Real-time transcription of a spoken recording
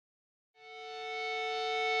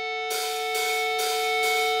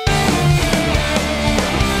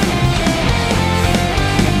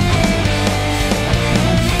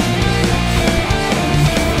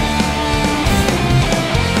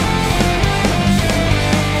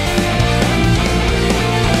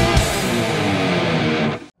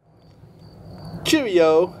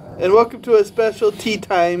Cheerio, and welcome to a special tea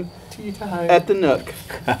time. Tea time. At the Nook.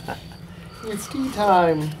 It's tea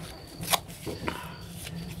time.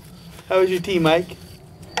 How was your tea, Mike?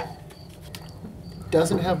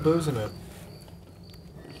 Doesn't have booze in it.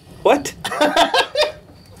 What?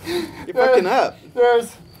 You're fucking up.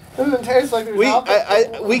 Doesn't taste like there's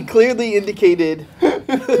alcohol. We clearly indicated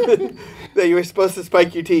that you were supposed to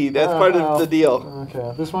spike your tea. That's part of the deal.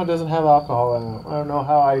 Okay, this one doesn't have alcohol in it. I don't know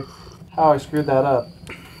how I screwed that up.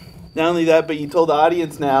 Not only that, but you told the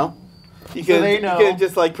audience now. You could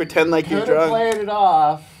just like pretend like you're drunk.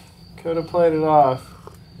 Could have played it off.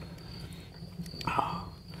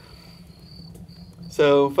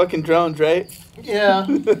 So fucking drones, right? Yeah.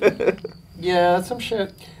 Yeah, that's some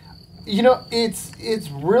shit. You know, it's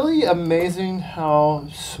really amazing how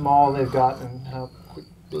small they've gotten, how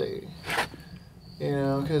quickly. You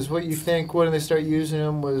know, because what you think when they start using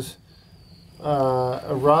them was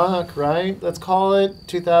Iraq, right? Let's call it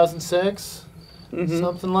 2006,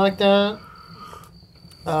 something like that.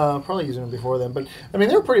 Probably using them before then, but I mean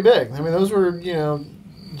they were pretty big. I mean those were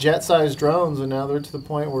jet-sized drones, and now they're to the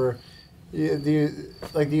point where the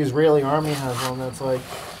Israeli army has one that's like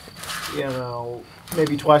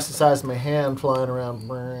maybe twice the size of my hand flying around.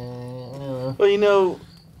 Well,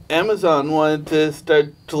 Amazon wanted to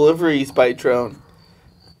start deliveries by drone,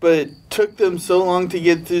 but it took them so long to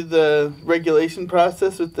get through the regulation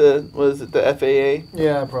process with the FAA?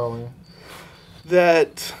 Yeah, probably.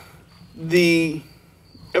 That the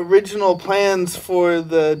original plans for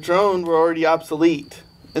the drone were already obsolete,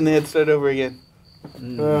 and they had to start over again. I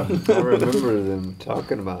remember them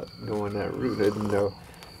talking about going that route. I didn't know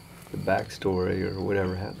the backstory or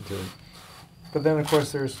whatever happened to it. But then, of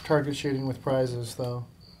course, there's target shooting with prizes, though.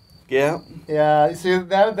 Yeah. Yeah. See,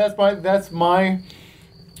 that's my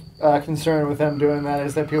concern with them doing that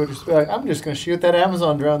is that people just be like, I'm just going to shoot that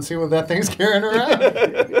Amazon drone and see what that thing's carrying around.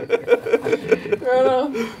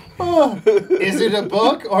 Is it a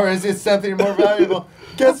book or is it something more valuable?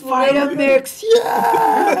 Guess we'll mix,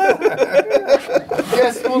 yeah.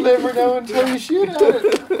 Guess we'll never know until you shoot at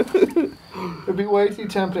it. It'd be way too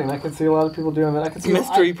tempting. I can see a lot of people doing that. I can see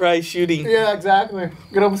mystery prize shooting. Yeah, exactly. I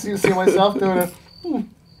can almost see myself doing it.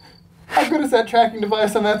 How good is that tracking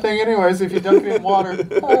device on that thing anyways if you dunk it in water?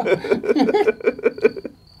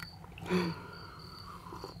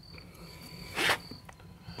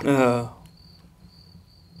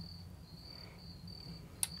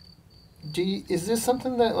 Is this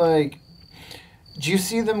something that, do you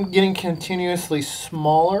see them getting continuously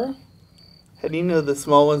smaller? How do you know the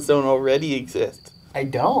small ones don't already exist? I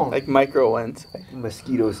don't. Like micro ones. Like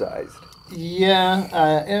mosquito-sized.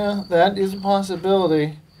 Yeah, that is a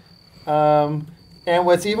possibility. And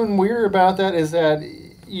what's even weirder about that is that,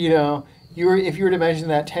 if you were to mention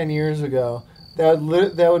that 10 years ago, that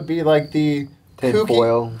would be like the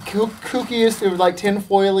tinfoil. Kookiest,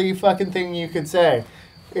 tinfoily fucking thing you could say.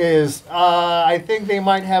 Is I think they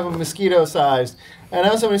might have a mosquito-sized. And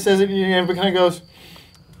now somebody says it and it kind of goes,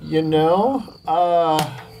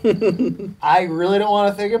 I really don't want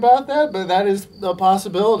to think about that, but that is a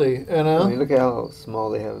possibility, I mean, look at how small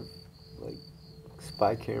they have,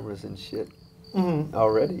 spy cameras and shit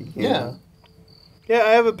already. Yeah. Yeah,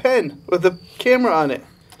 I have a pen with a camera on it.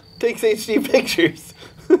 Takes HD pictures.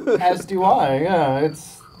 As do I, yeah.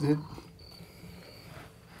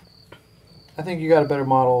 I think you got a better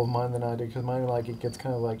model of mine than I do, because mine, it gets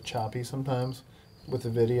kind of, choppy sometimes with the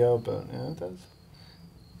video, but, yeah, it does.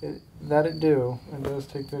 It does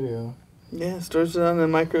take video. Yeah, it stores it on a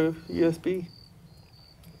micro USB.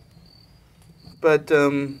 But,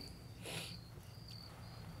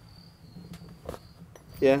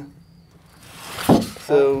 yeah.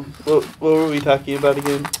 So, what were we talking about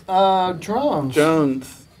again? Drones.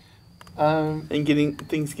 Drones. And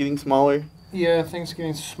things getting smaller. Yeah, things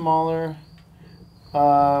getting smaller.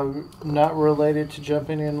 Not related to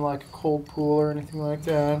jumping in a cold pool or anything like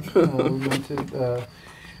that.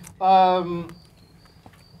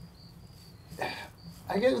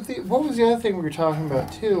 I guess what was the other thing we were talking about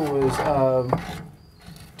too was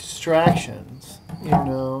distractions.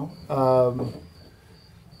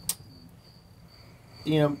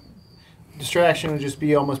 Distraction would just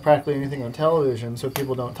be almost practically anything on television, so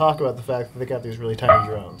people don't talk about the fact that they got these really tiny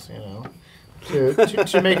drones.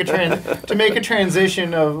 To make a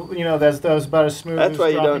transition of that was about as smooth. That's why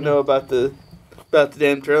you don't know about the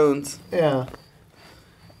damn drones. Yeah.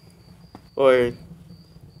 Or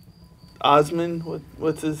Osmond, what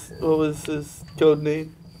was his code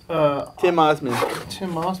name? Tim Osmond.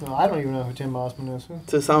 Tim Osmond. I don't even know who Tim Osmond is.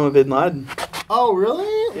 It's Osama bin Laden. Oh,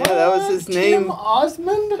 really? Yeah, that was his name. Tim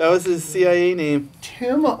Osmond? That was his CIA name.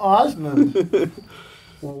 Tim Osmond.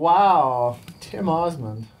 Wow. Tim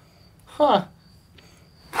Osmond. Huh.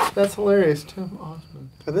 That's hilarious. Tim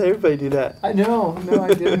Osmond. I thought everybody do that. I know. No,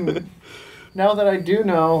 I didn't. Now that I do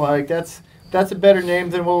know, like, that's a better name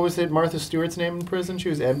than, what was it, Martha Stewart's name in prison? She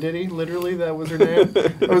was M. Diddy, literally. That was her name.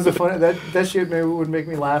 That was a funny, that shit maybe would make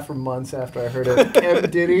me laugh for months after I heard it. M.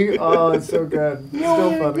 Diddy. Oh, it's so good.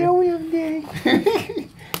 Still funny. M. Diddy.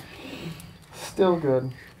 Still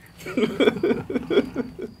good.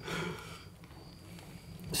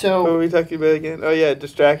 So, what were we talking about again? Oh yeah,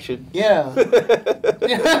 distraction. Yeah. Hey, look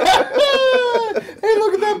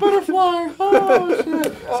at that butterfly. Oh,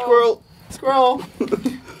 shit. Squirrel.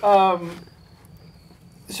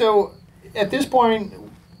 So, at this point,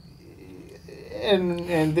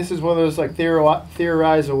 and this is one of those like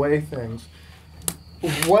theorize away things.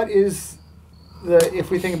 What is if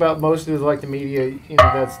we think about most of like the media,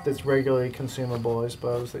 that's regularly consumable, I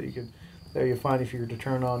suppose, that you find if you were to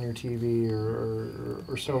turn on your TV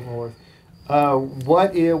or so forth.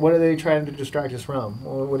 What are they trying to distract us from?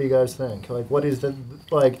 What do you guys think? Like, what is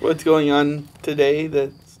what's going on today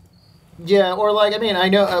that's... Yeah, or I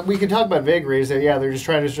know we can talk about vagaries that, they're just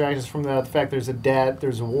trying to distract us from the fact there's a debt,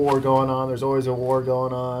 there's a war going on, there's always a war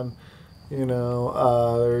going on,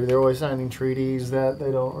 they're always signing treaties that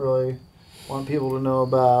they don't really want people to know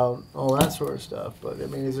about, all that sort of stuff. But,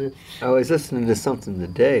 is it... I was listening to something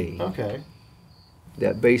today. Okay.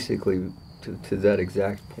 That basically, to that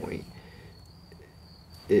exact point,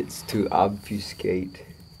 it's to obfuscate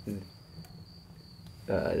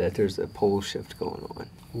that there's a pole shift going on.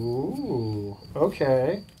 Ooh,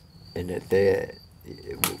 okay. And that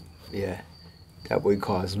that would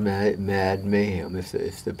cause mad mayhem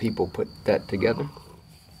if the people put that together.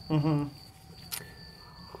 Mm-hmm.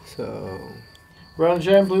 So... Ron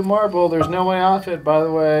Giant Blue Marble, there's no way off it, by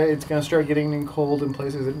the way. It's going to start getting cold in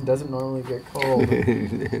places it doesn't normally get cold.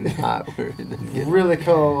 And hot. Really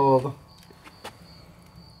cold.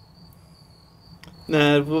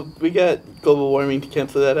 Nah, we got global warming to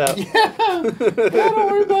cancel that out. Yeah, don't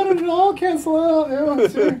worry about it at all. Cancel it out.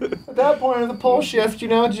 At that point, the pole shift,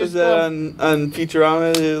 just... Was that on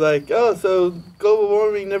Futurama? They're like, oh, so global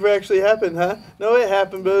warming never actually happened, huh? No, it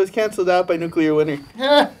happened, but it was canceled out by nuclear winter.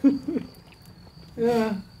 Yeah.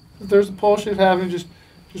 Yeah. If there's a pole shift happening, just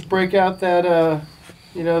break out that,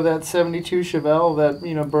 that 72 Chevelle that,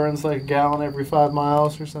 burns like a gallon every 5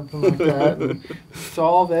 miles or something like that. And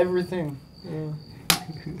solve everything. Yeah.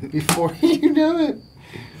 Before you know it,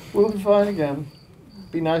 we'll be fine again.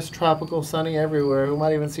 Be nice, tropical, sunny everywhere. We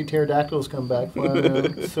might even see pterodactyls come back.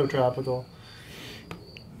 It's so tropical.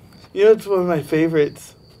 It's one of my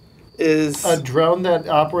favorites. Is a drone that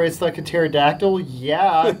operates like a pterodactyl?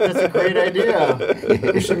 Yeah, that's a great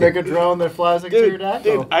idea. You should make a drone that flies like a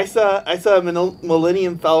pterodactyl. Dude, I saw a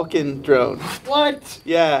Millennium Falcon drone. What?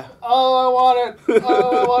 Yeah. Oh, I want it.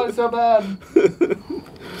 Oh, I want it so bad.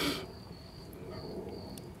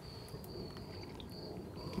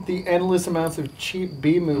 The endless amounts of cheap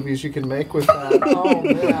B movies you can make with that. Oh,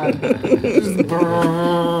 man.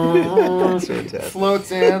 Just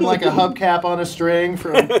floats in like a hubcap on a string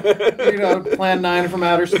from, Plan 9 from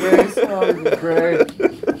outer space. Oh, it's great.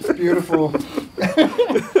 It's beautiful.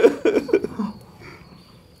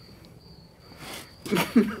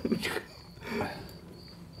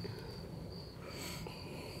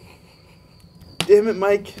 Damn it,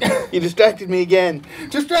 Mike. You distracted me again.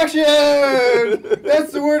 Distraction!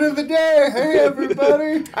 That's the word of the day. Hey,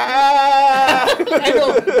 everybody. Ah! I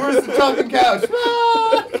know. Where's the talking couch?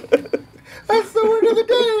 Ah! That's the word of the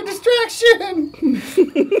day.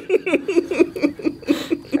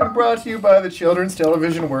 Distraction. Brought to you by the Children's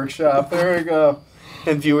Television Workshop. There we go.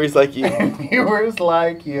 And viewers like you. Viewers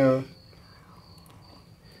like you.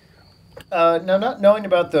 Now, not knowing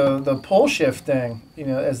about the pole shift thing,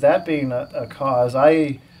 as that being a cause,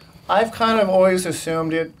 I've kind of always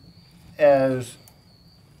assumed it as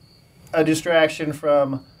a distraction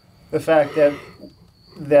from the fact that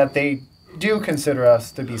they do consider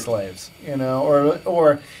us to be slaves,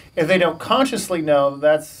 or if they don't consciously know,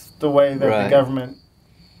 that's the way that the government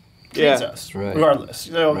treats us, regardless.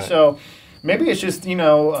 So maybe it's just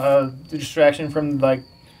the distraction from like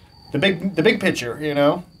the big picture, in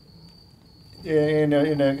a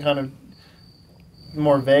kind of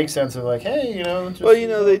more vague sense of like, hey,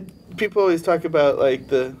 people always talk about like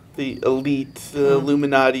the elite, the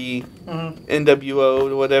Illuminati,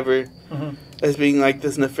 NWO, whatever, as being like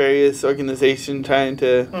this nefarious organization trying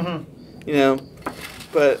to,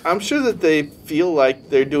 but I'm sure that they feel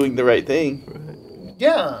like they're doing the right thing.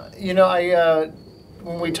 Yeah,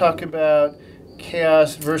 when we talk about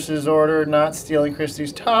chaos versus order, not stealing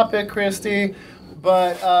Christy's topic, Christy.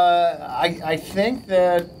 But I think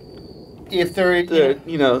that if they're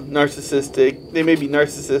narcissistic, they may be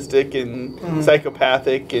narcissistic and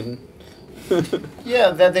psychopathic and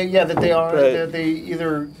that they are that they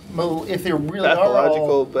either if they really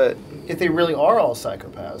pathological, are if they really are all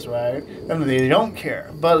psychopaths, right? Then they don't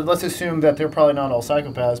care. But let's assume that they're probably not all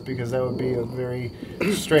psychopaths, because that would be a very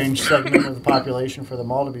strange segment of the population for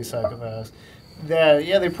them all to be psychopaths. That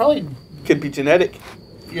they probably could be genetic.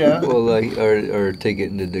 Yeah. Well, or take it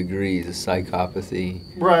into degrees of psychopathy,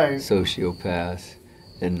 right? Sociopath,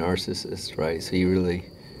 and narcissist, right? So you really,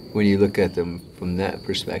 when you look at them from that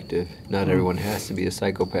perspective, not everyone has to be a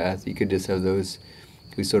psychopath. You could just have those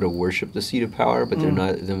who sort of worship the seat of power, but they're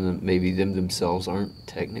not maybe them themselves aren't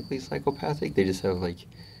technically psychopathic. They just have like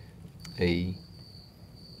a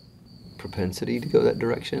propensity to go that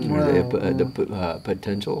direction, or they have the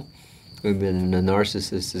potential. And then the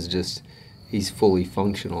narcissist is just, he's fully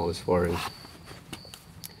functional as far as,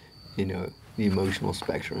 the emotional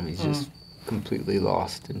spectrum. He's just completely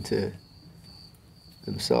lost into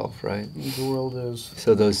himself, right? The world is.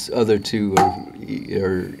 So those other two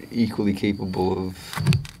are equally capable of,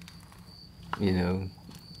 the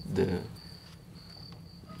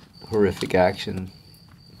horrific action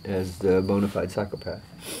as the bona fide psychopath.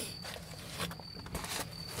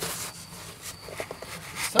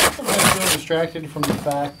 Sometimes I feel distracted from the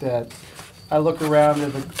fact that I look around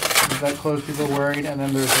at the clothes people are wearing, and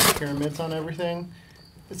then there's like pyramids on everything.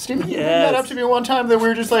 Stephen, you bring that up to me one time, that we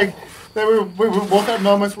were just like, that we both had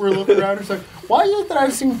moments where we were looking around and it's like, why is it that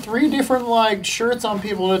I've seen 3 different like shirts on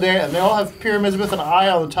people today, and they all have pyramids with an eye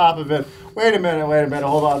on the top of it? Wait a minute,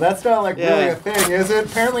 hold on. That's not like really a thing, is it?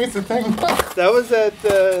 Apparently it's a thing. That was at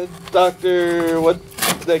Dr.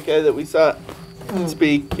 What's that guy that we saw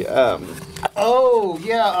speak?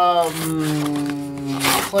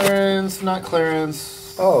 Clarence, not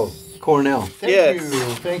Clarence. Oh, Cornell.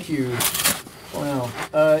 Thank you. Wow.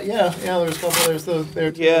 There's a couple. There's those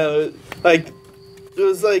there too. Yeah, like it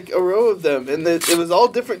was like a row of them, and it was all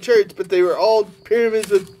different shirts, but they were all pyramids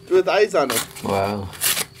with eyes on them. Wow.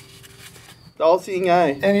 The all-seeing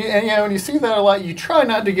eye. And when you see that a lot, you try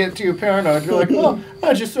not to get too paranoid. You're like, well,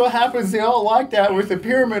 it just so happens they all like that with the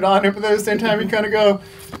pyramid on it, but at the same time you kind of go,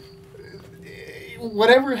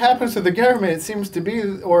 whatever happens to the government, it seems to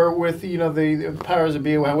be, or with the powers that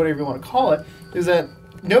be, whatever you want to call it, is that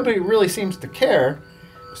nobody really seems to care.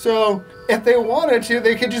 So if they wanted to,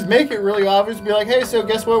 they could just make it really obvious and be like, hey, so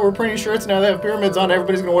guess what? We're printing shirts now. They have pyramids on.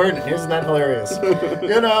 Everybody's going to wear it. And isn't that hilarious?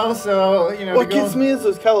 What gets me is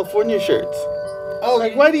those California shirts. Oh,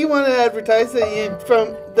 like, why do you want to advertise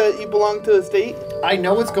that you belong to a state? I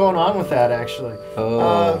know what's going on with that, actually.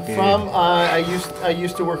 I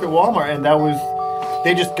used to work at Walmart, and that was...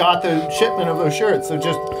 They just got the shipment of those shirts. So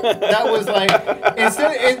that was like,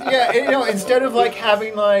 instead of like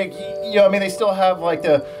having like, they still have like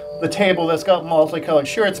the table that's got multicolored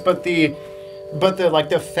shirts, but the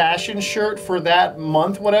fashion shirt for that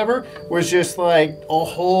month, whatever, was just like a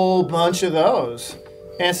whole bunch of those.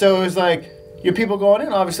 And so it was like, you people going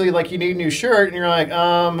in, obviously, like you need a new shirt, and you're like,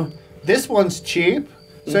 this one's cheap.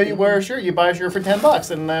 So you wear a shirt, you buy a shirt for $10,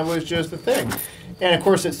 and that was just the thing. And of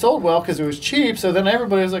course, it sold well because it was cheap. So then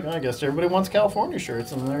everybody was like, I guess everybody wants California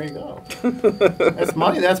shirts, and there you go. That's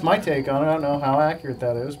my take on it. I don't know how accurate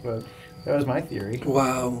that is, but that was my theory.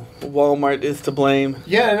 Wow, Walmart is to blame.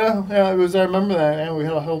 Yeah, it was. I remember that. And we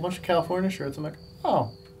had a whole bunch of California shirts. I'm like,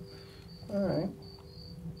 oh, all right.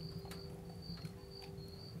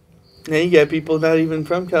 Now you got people not even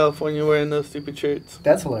from California wearing those stupid shirts.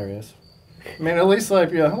 That's hilarious. I mean, at least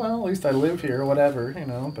at least I live here, whatever,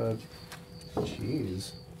 but.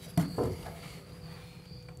 Jeez.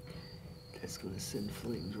 That's gonna send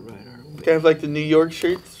flames right our way. Kind of like the New York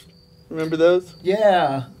shirts. Remember those?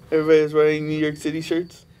 Yeah. Everybody was wearing New York City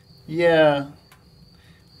shirts? Yeah.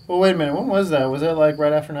 Well, wait a minute. When was that? Was that like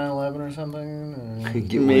right after 9/11 or something? Or?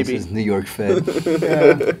 Get maybe. New York Fed.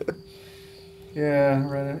 Yeah. Yeah,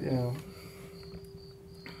 right. Yeah.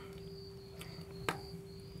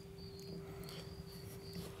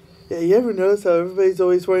 Yeah, you ever notice how everybody's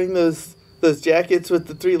always wearing those jackets with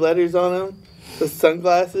the 3 letters on them? Those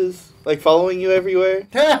sunglasses? Like following you everywhere?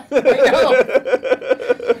 I know.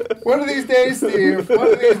 One of these days, Steve.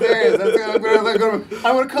 One of these days. I'm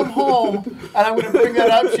going to come home and I'm going to bring that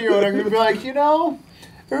up to you, and I'm going to be like, it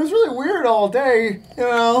was really weird all day,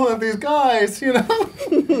 with these guys, 3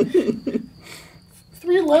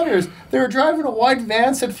 letters. They were driving a white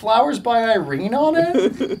van, said Flowers by Irene on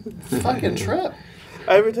it. Fucking trip.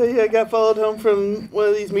 I ever tell you I got followed home from one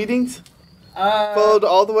of these meetings? Followed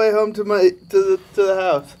all the way home to the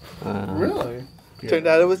house. Really? Yeah. Turned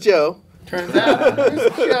out it was Joe. Turns out it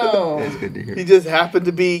was Joe. That's good to hear. He just happened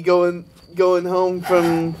to be going home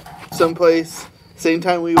from someplace, same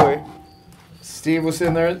time we were. Steve was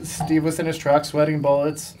in there. Steve was in his truck, sweating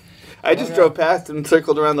bullets. I just drove past and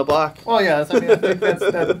circled around the block. Well, yeah, I think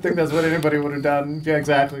that's what anybody would have done. Yeah,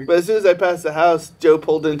 exactly. But as soon as I passed the house, Joe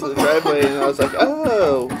pulled into the driveway, and I was like,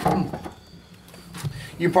 oh.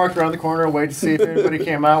 You parked around the corner, wait to see if anybody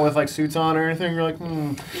came out with like suits on or anything. You're like,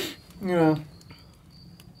 you know.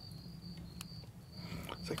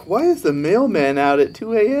 It's like, why is the mailman out at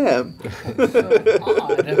 2 a.m.? So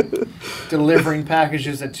odd. Delivering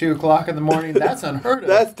packages at 2 o'clock in the morning. That's unheard of.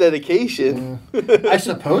 That's dedication. I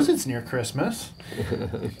suppose it's near Christmas.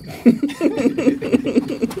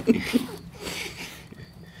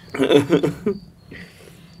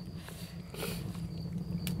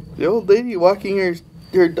 The old lady walking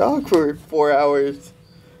her dog for 4 hours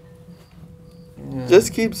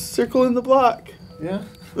just keeps circling the block. Yeah,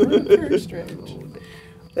 very strange.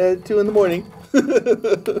 At 2 in the morning.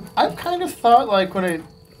 I've kind of thought like when it,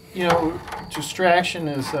 distraction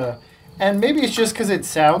is, and maybe it's just because it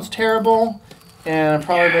sounds terrible, and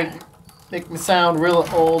probably make me sound real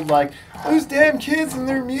old, like those damn kids and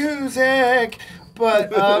their music.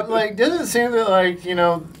 But like, doesn't it seem that like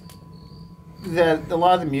that a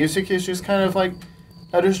lot of the music is just kind of like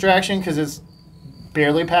a distraction because it's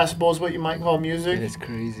barely passable is what you might call music. It's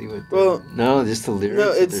crazy with just the lyrics.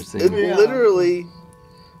 No, it's literally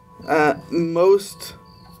most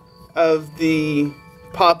of the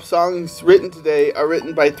pop songs written today are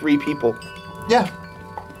written by 3 people. Yeah.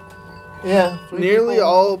 Yeah. Nearly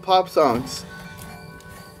all pop songs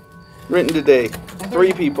written today,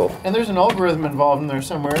 3 people. And there's an algorithm involved in there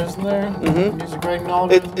somewhere, isn't there? Mm-hmm. Music writing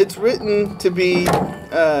algorithm. It's written to be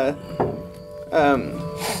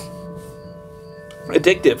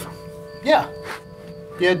addictive. Yeah.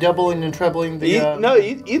 Yeah, doubling and trebling the.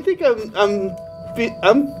 You think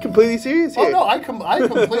I'm completely serious here? Oh no, I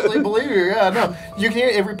completely believe you. Yeah, no, you can.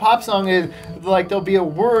 Every pop song is like there'll be a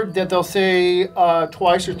word that they'll say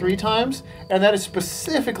twice or 3 times, and that is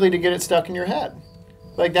specifically to get it stuck in your head.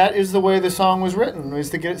 Like that is the way the song was written, is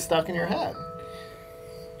to get it stuck in your head.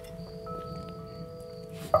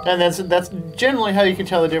 And that's generally how you can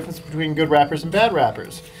tell the difference between good rappers and bad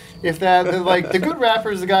rappers. If the good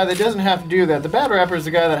rapper is the guy that doesn't have to do that, the bad rapper is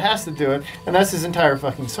the guy that has to do it, and that's his entire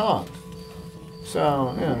fucking song.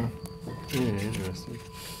 So, yeah. Yeah, interesting.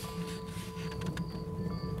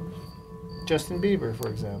 Justin Bieber, for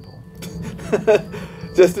example.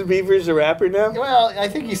 Justin Bieber's a rapper now? Well, I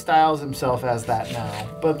think he styles himself as that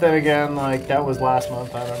now. But then again, like, that was last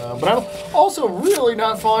month, I don't know. But I'm also really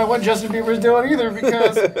not following what Justin Bieber's doing either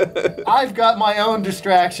because I've got my own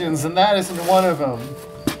distractions, and that isn't one of them.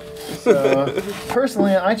 So,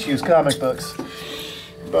 personally, I choose comic books.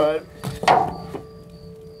 But...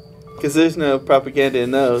 Because there's no propaganda in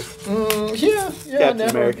those. Yeah, Captain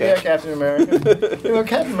America. Yeah, Captain America.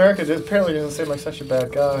 Captain America apparently doesn't seem like such a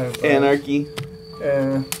bad guy. But, Anarchy.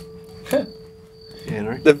 Anarchy?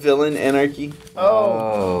 The villain, Anarchy.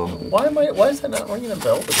 Oh. Why is that not ringing a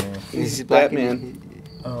bell to me? He's Batman.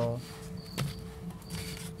 Oh.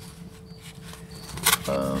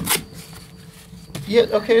 Yeah,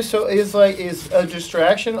 okay, so is a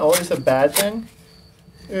distraction always a bad thing?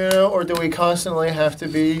 Or do we constantly have to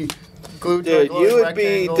be glued to you would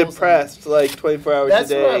be depressed like 24 hours a day.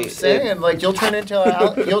 That's what I'm saying. Like you'll turn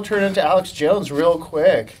into Alex Jones real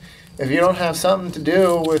quick if you don't have something to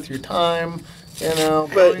do with your time.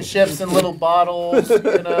 Putting ships in little bottles.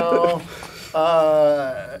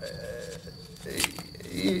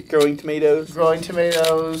 Growing tomatoes.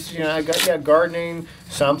 Gardening,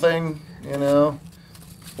 something.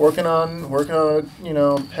 Working on a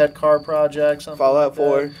pet car project, something Fallout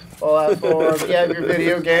 4. Fallout 4. Yeah, your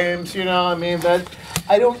video games. That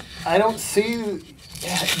I don't see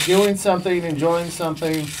doing something, enjoying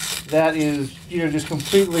something that is just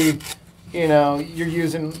completely you're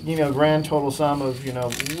using grand total sum of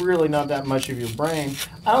really not that much of your brain.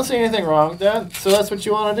 I don't see anything wrong with that. So that's what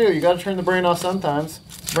you want to do. You got to turn the brain off sometimes.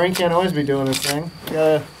 Brain can't always be doing its thing. You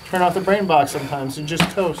got to turn off the brain box sometimes and just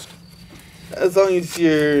toast. As long as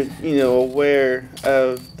you're, aware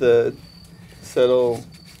of the subtle...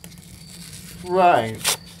 Right.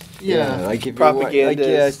 Yeah. Like if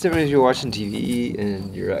propaganda. It's different if you're watching TV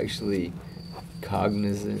and you're actually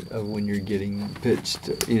cognizant of when you're getting pitched,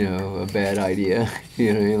 a bad idea.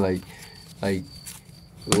 You know what I mean? Like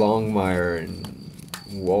Longmire and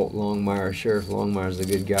Walt Longmire, Sheriff Longmire's a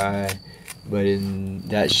good guy. But in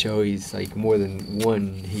that show, he's like more than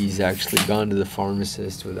one. He's actually gone to the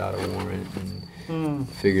pharmacist without a warrant and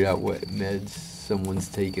figured out what meds someone's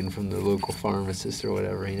taken from the local pharmacist or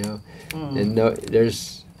whatever, And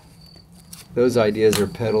those ideas are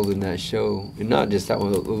peddled in that show, and not just that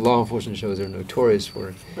one. The law enforcement shows are notorious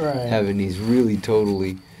for having these really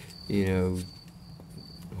totally,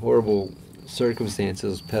 horrible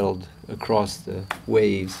circumstances peddled across the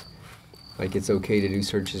waves. Like it's okay to do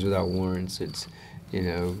searches without warrants. It's,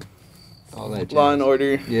 all that jazz. Law and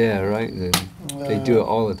Order. Yeah, right. They do it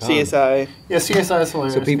all the time. CSI. Yeah, CSI is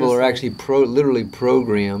hilarious. So people are actually literally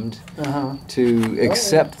programmed to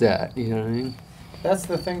accept that. You know what I mean? That's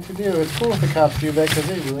the thing to do. It's cool if the cops do that because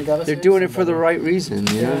they really got to. They're doing it for the right reason.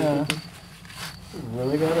 Yeah.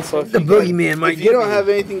 Really got to. So the boogeyman might. If you don't have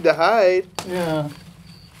anything to hide. Yeah.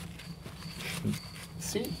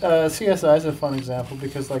 CSI is a fun example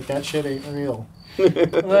because like that shit ain't real.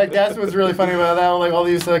 Like that's what's really funny about that one. Like all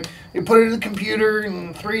these like you put it in the computer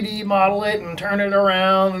and 3D model it and turn it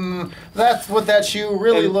around and that's what that shoe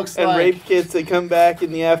really looks like. And rape kits that come back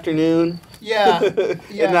in the afternoon. Yeah.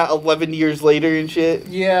 And not 11 years later and shit.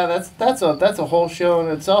 Yeah, that's a whole show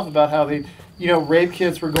in itself about how they, rape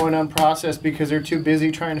kits were going unprocessed because they're too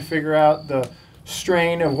busy trying to figure out the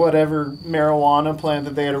strain of whatever marijuana plant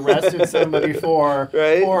that they had arrested somebody for.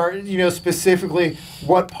 Right. Or, specifically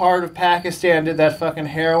what part of Pakistan did that fucking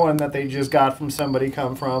heroin that they just got from somebody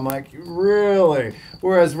come from. Like, really?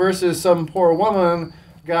 Whereas versus some poor woman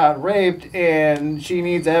got raped and she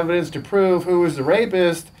needs evidence to prove who was the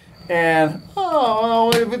rapist. And,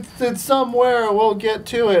 if it's somewhere, we'll get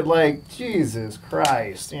to it. Like, Jesus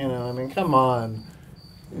Christ, come on.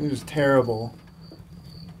 It was terrible.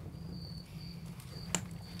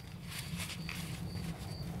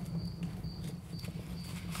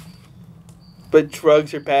 But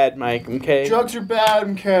drugs are bad, Mike, okay? Drugs are bad,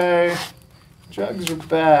 okay? Drugs are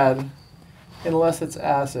bad. Unless it's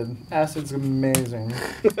acid. Acid's amazing.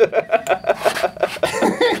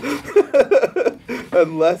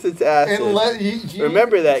 Unless it's acid.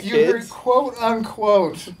 Remember that, you kids. You heard quote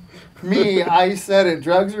unquote me. I said it.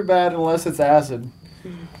 Drugs are bad unless it's acid.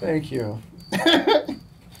 Thank you.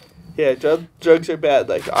 Yeah, drugs are bad,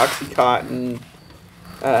 like Oxycontin,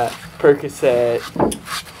 Percocet,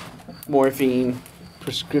 morphine,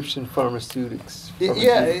 prescription pharmaceutics.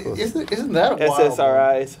 Yeah, isn't that a wild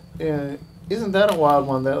SSRIs? One? Yeah, isn't that a wild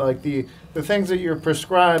one? That like the things that you're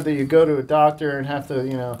prescribed that you go to a doctor and have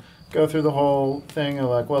to go through the whole thing of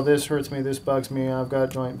like, well, this hurts me, this bugs me, I've got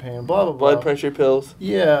joint pain, blah, blah, blah. Blood pressure pills.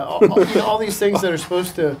 Yeah, all these things that are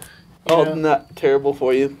supposed to... not terrible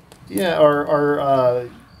for you. Yeah, are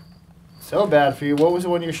so bad for you. What was the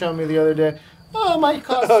one you showed me the other day? Oh, might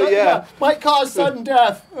cause sudden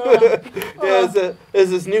death. There's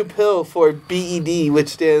this new pill for BED, which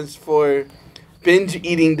stands for binge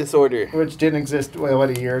eating disorder, which didn't exist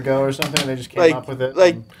a year ago or something. They just came up with it.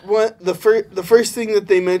 Like the first thing that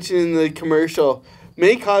they mentioned in the commercial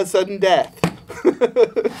may cause sudden death.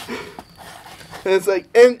 And it's like,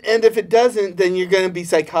 and if it doesn't, then you're gonna be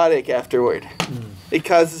psychotic afterward. It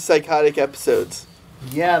causes psychotic episodes.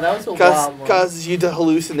 Yeah, that was a wild one. Causes you to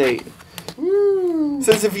hallucinate. Woo.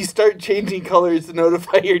 Says if you start changing colors to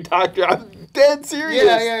notify your doctor, I'm dead serious.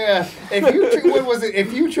 Yeah.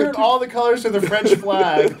 If you turn all the colors to the French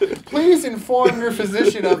flag, please inform your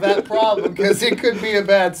physician of that problem because it could be a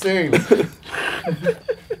bad scene.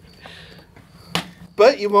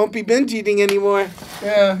 But you won't be binge eating anymore.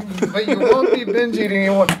 Yeah, but you won't be binge eating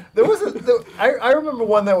anymore. There was I remember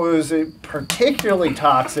one that was particularly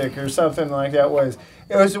toxic or something like that.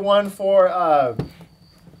 It was the one for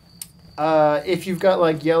if you've got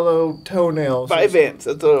like yellow toenails. Vyvanse,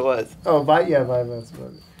 that's what it was. Oh, Vyvanse.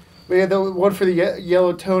 But yeah, the one for the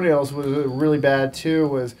yellow toenails was really bad too.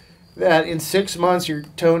 Was that in 6 months your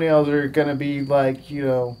toenails are gonna be like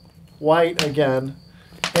white again,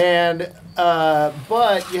 and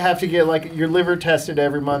but you have to get like your liver tested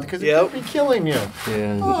every month because it could be killing you.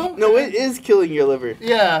 Yeah. Oh, okay. No, it is killing your liver.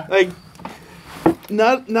 Yeah. Like.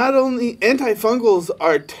 Not only antifungals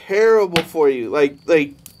are terrible for you, like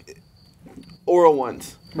oral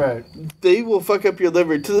ones. Right. They will fuck up your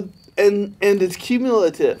liver and it's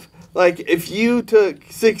cumulative. Like if you took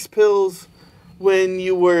 6 pills when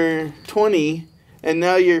you were 20 and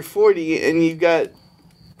now you're 40 and you've got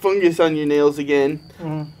fungus on your nails again.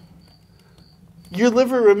 Mm-hmm. Your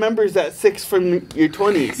liver remembers that 6 from your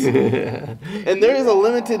 20s. And there is a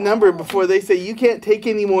limited number before they say you can't take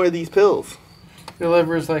any more of these pills. Your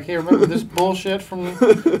liver's like, hey, remember this bullshit from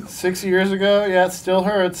 6 years ago? Yeah, it still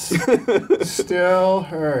hurts. Still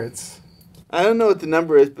hurts. I don't know what the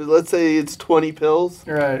number is, but let's say it's 20 pills.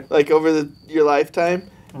 Right. Like over your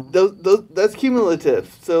lifetime. Mm-hmm. That's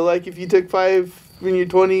cumulative. So like if you took 5 when you're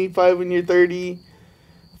 20, 5 when you're 30,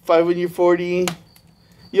 5 when you're 40,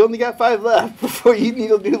 you only got 5 left before you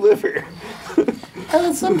need a new liver. And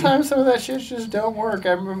then sometimes some of that shit just don't work.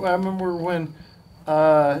 I remember when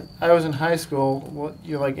I was in high school,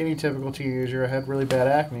 like any typical teenager, I had really bad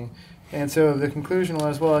acne. And so the conclusion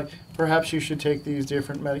was, well, like, perhaps you should take these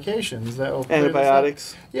different medications that will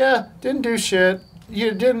Antibiotics. Yeah, didn't do shit.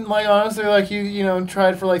 You didn't, like, honestly, like, you know,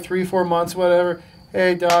 tried for like 3-4 months, whatever.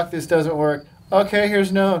 Hey, doc, this doesn't work. Okay,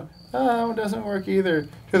 here's no. Oh, it doesn't work either.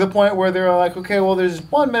 To the point where they're like, okay, well, there's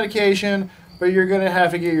one medication, but you're going to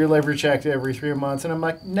have to get your liver checked every 3 months. And I'm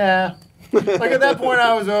like, nah. Like, at that point,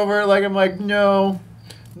 I was over it. Like, I'm like, no,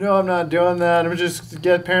 I'm not doing that. I'm just,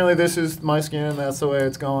 apparently this is my skin, and that's the way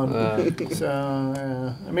it's going. So,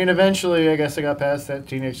 yeah. I mean, eventually, I guess I got past that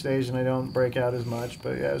teenage stage, and I don't break out as much.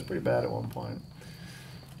 But, yeah, it was pretty bad at one point.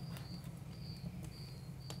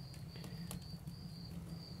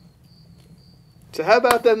 So how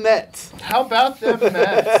about the Mets? How about the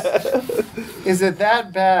Mets? Is it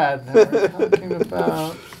that bad that we're talking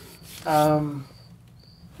about?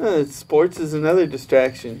 Sports is another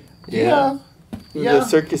distraction. Yeah. The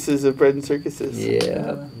circuses of bread and circuses.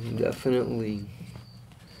 Yeah, definitely.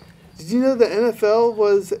 Did you know the NFL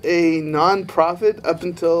was a non-profit up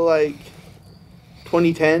until like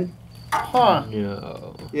 2010? Huh.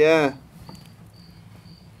 No. Yeah.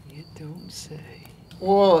 You don't say.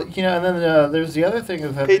 Well, you know, and then there's the other thing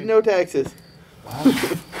of that Paid no taxes. Wow.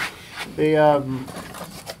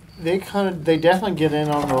 they definitely get in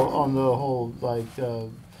on the whole like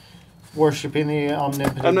worshiping the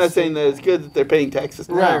omnipotent. I'm not saying that it's good that they're paying taxes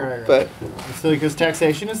now, right. but it's because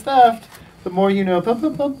taxation is theft. The more you know.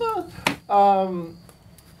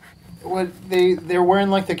 What they're wearing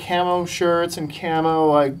like the camo shirts and camo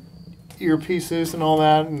like earpieces and all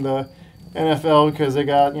that, and the NFL because they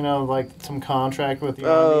got, you know, like some contract with the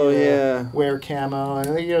Army to wear camo,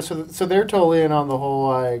 and you know, so they're totally in on the whole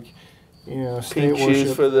like, you know, state pink worship.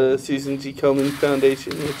 shoes for the Susan G. Komen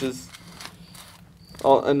Foundation, which is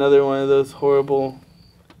another one of those horrible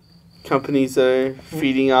companies that are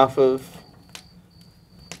feeding off of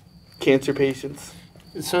cancer patients.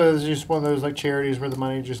 So it's just one of those like charities where the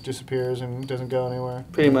money just disappears and doesn't go anywhere.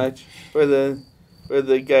 Pretty much, where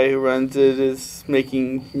the guy who runs it is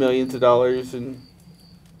making millions of dollars and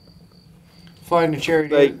flying to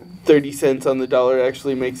charity. Like 30 cents on the dollar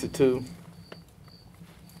actually makes it to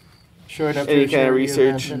showing up any to a kind of charity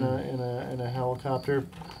research event in a helicopter.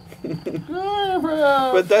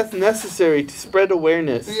 But that's necessary to spread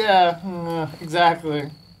awareness. Yeah,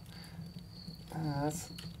 exactly.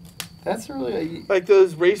 That's really like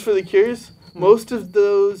those Race for the Cures. Most of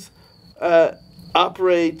those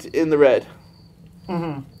operate in the red.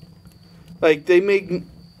 Mm-hmm. Like they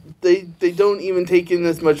don't even take in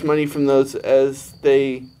as much money from those as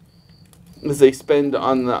they spend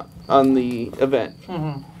on the event.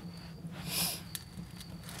 Mm-hmm.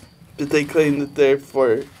 But they claim that they're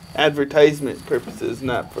for advertisement purposes,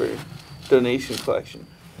 not for donation collection.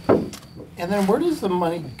 And then where does the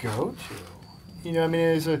money go to? You know, I mean,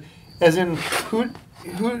 as in who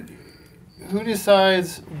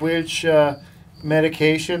decides which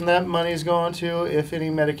medication that money's going to, if any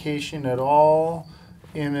medication at all?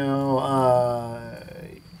 You know,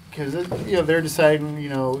 because you know they're deciding. You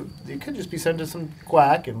know, it could just be sent to some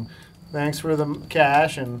quack and thanks for the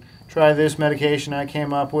cash and try this medication I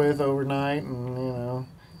came up with overnight and you know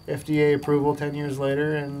FDA approval 10 years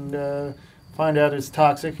later and find out it's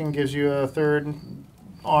toxic and gives you a third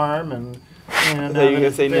arm and. And you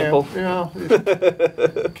gonna say nipple? You know,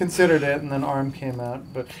 considered it, and then arm came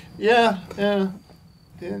out. But yeah. And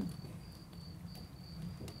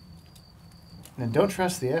don't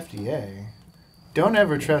trust the FDA. Don't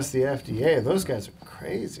ever trust the FDA. Those guys are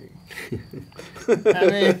crazy. I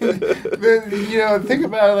mean, you know, think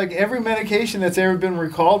about it. Like every medication that's ever been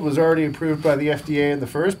recalled was already approved by the FDA in the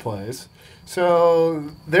first place. So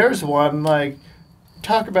there's one. Like,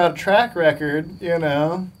 talk about a track record. You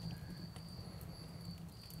know.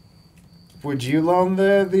 Would you loan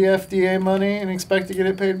the FDA money and expect to get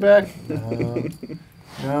it paid back?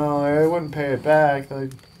 No, they wouldn't pay it back. They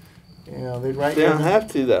write. They don't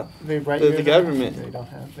have to though. They write. They're the government. They don't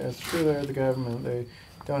have. That's true. They're the government. They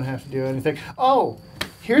don't have to do anything. Oh,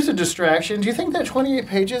 here's a distraction. Do you think that 28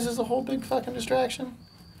 pages is a whole big fucking distraction?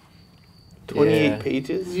 28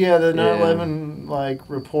 pages? Yeah, the 9/11 like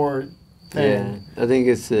report thing. Yeah, I think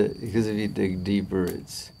it's because if you dig deeper,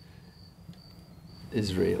 it's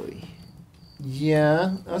Israeli.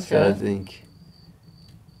 Yeah. Okay. So I think,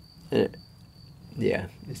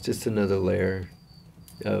 it's just another layer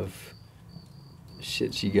of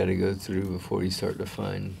shit you got to go through before you start to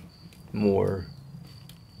find more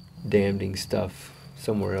damning stuff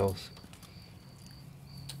somewhere else.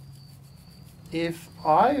 If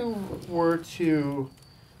I were to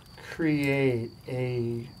create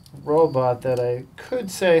a robot that I could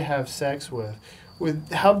say have sex with,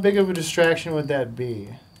 how big of a distraction would that be?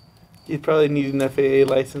 You'd probably need an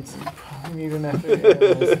FAA license. Probably need an FAA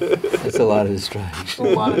license. That's a lot of distraction. A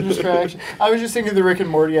lot of distraction. I was just thinking of the Rick and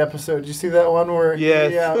Morty episode. Did you see that one where?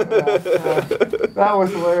 Yes. That was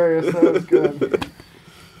hilarious. That was good.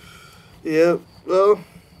 Yep. Well,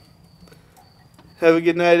 have a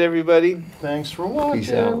good night, everybody. Thanks for watching.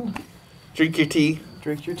 Peace out. Drink your tea.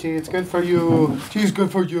 Drink your tea. It's good for you. Tea's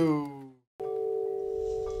good for you.